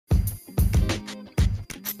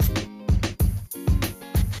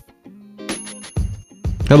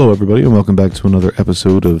Hello everybody and welcome back to another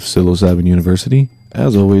episode of Psilocybin University.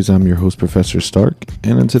 As always, I'm your host, Professor Stark,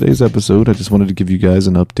 and in today's episode I just wanted to give you guys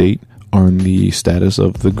an update on the status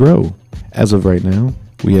of the grow. As of right now,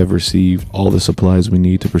 we have received all the supplies we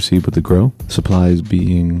need to proceed with the grow. Supplies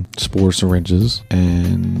being spore syringes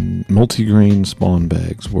and multi-grain spawn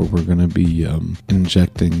bags where we're going to be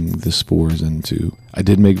injecting the spores into. I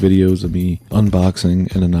did make videos of me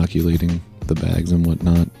unboxing and inoculating the bags and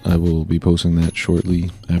whatnot. I will be posting that shortly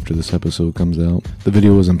after this episode comes out. The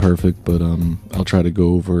video wasn't perfect, but I'll try to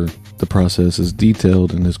go over the process as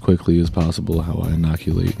detailed and as quickly as possible, how I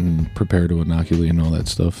inoculate and prepare to inoculate and all that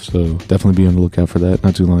stuff. So definitely be on the lookout for that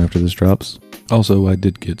not too long after this drops. Also, I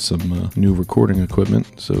did get some new recording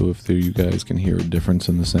equipment, so if you guys can hear a difference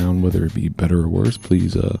in the sound, whether it be better or worse,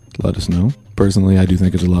 please let us know. Personally, I do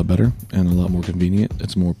think it's a lot better and a lot more convenient.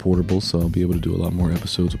 It's more portable, so I'll be able to do a lot more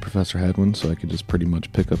episodes with Professor Hadwin, so I can just pretty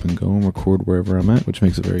much pick up and go and record wherever I'm at, which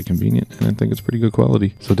makes it very convenient, and I think it's pretty good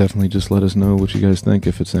quality. So definitely just let us know what you guys think,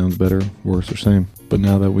 if it sounds better, worse, or same. But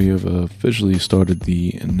now that we have officially started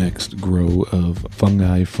the next grow of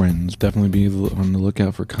fungi friends, definitely be on the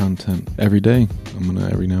lookout for content every day. I'm going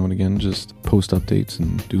to every now and again just post updates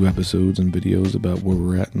and do episodes and videos about where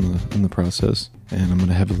we're at in the process. And I'm going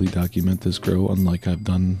to heavily document this grow, unlike I've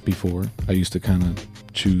done before. I used to kind of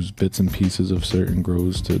choose bits and pieces of certain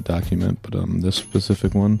grows to document, but this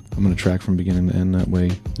specific one, I'm going to track from beginning to end. That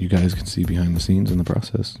way you guys can see behind the scenes in the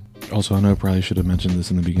process. Also, I know I probably should have mentioned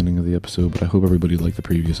this in the beginning of the episode, but I hope everybody liked the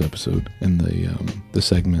previous episode and the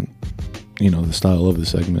segment. The style of the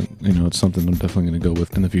segment, it's something I'm definitely going to go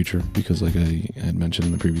with in the future because like I had mentioned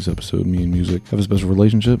in the previous episode, me and music have a special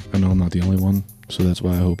relationship. I know I'm not the only one, so that's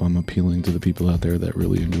why I hope I'm appealing to the people out there that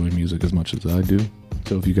really enjoy music as much as I do.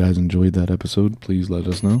 So if you guys enjoyed that episode, please let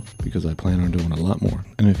us know because I plan on doing a lot more.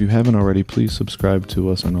 And if you haven't already, please subscribe to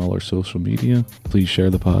us on all our social media. Please share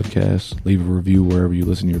the podcast, leave a review wherever you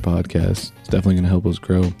listen to your podcasts. It's definitely going to help us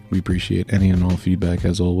grow. We appreciate any and all feedback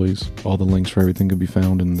as always. All the links for everything can be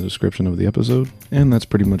found in the description of the episode. And that's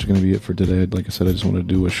pretty much going to be it for today. Like I said, I just wanted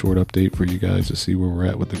to do a short update for you guys to see where we're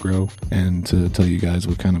at with the grow and to tell you guys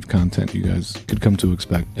what kind of content you guys could come to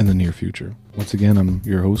expect in the near future. Once again, I'm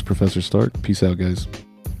your host, Professor Stark. Peace out, guys.